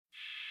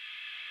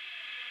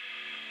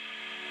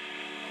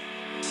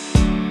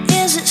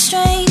is it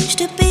strange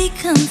to be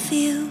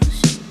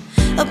confused?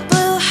 A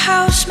blue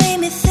house made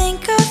me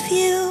think of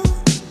you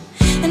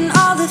and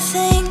all the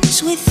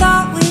things we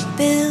thought we'd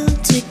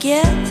build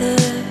together.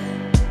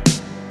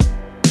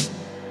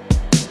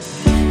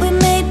 We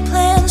made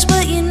plans,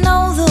 but you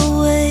know the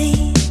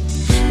way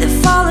they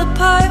fall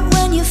apart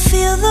when you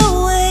feel the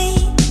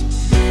weight.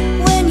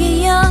 When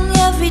you're young,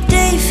 every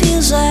day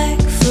feels like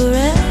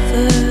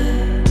forever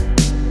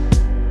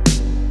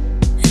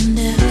and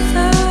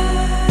ever.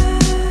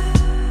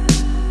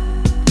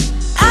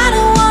 I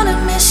don't wanna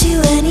miss you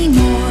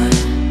anymore.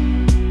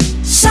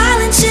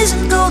 Silence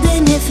isn't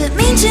golden if it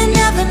means you're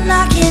never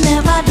knocking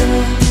at my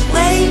door.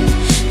 Wait,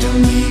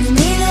 don't leave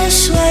me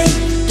this way.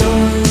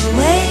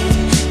 Doorway,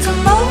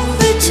 come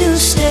over to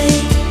stay.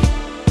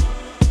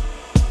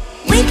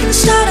 We can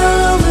start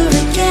all over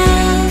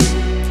again.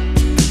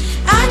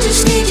 I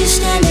just need you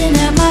standing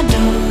at my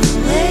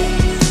doorway.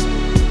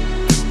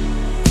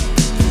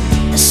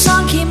 The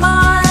sun came on